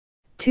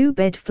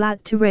2-bed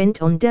flat to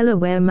rent on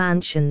Delaware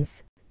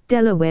Mansions,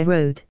 Delaware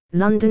Road,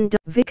 London.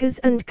 Vickers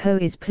 & Co.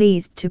 is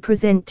pleased to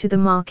present to the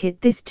market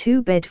this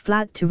 2-bed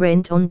flat to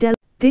rent on Delaware.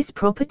 This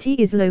property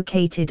is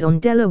located on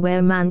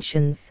Delaware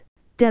Mansions,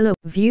 Delaware.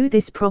 View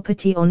this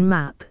property on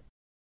map.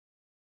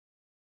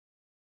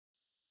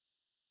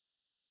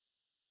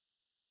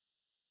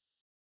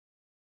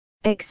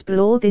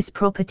 Explore this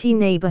property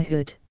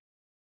neighborhood.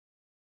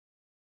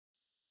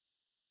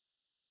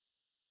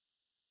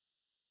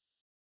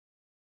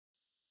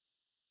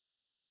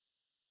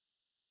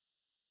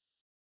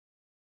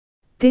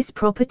 This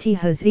property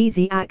has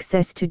easy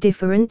access to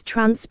different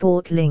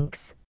transport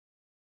links.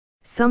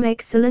 Some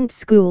excellent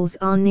schools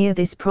are near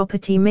this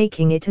property,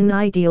 making it an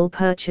ideal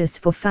purchase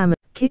for family.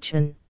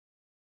 Kitchen,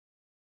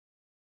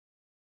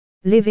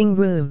 living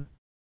room,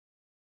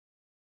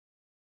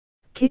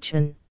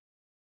 kitchen,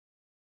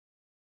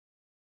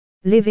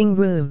 living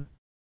room,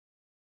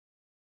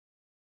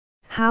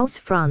 house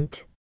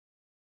front,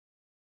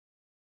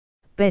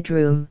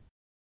 bedroom,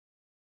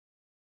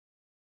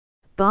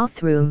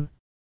 bathroom.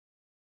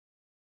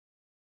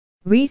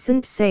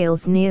 Recent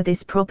sales near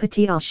this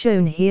property are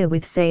shown here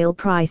with sale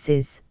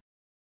prices.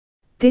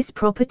 This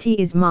property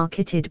is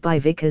marketed by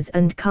Vickers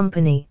 &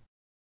 Company.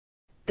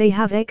 They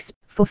have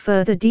For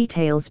further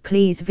details,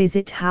 please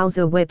visit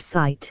Houser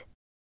website.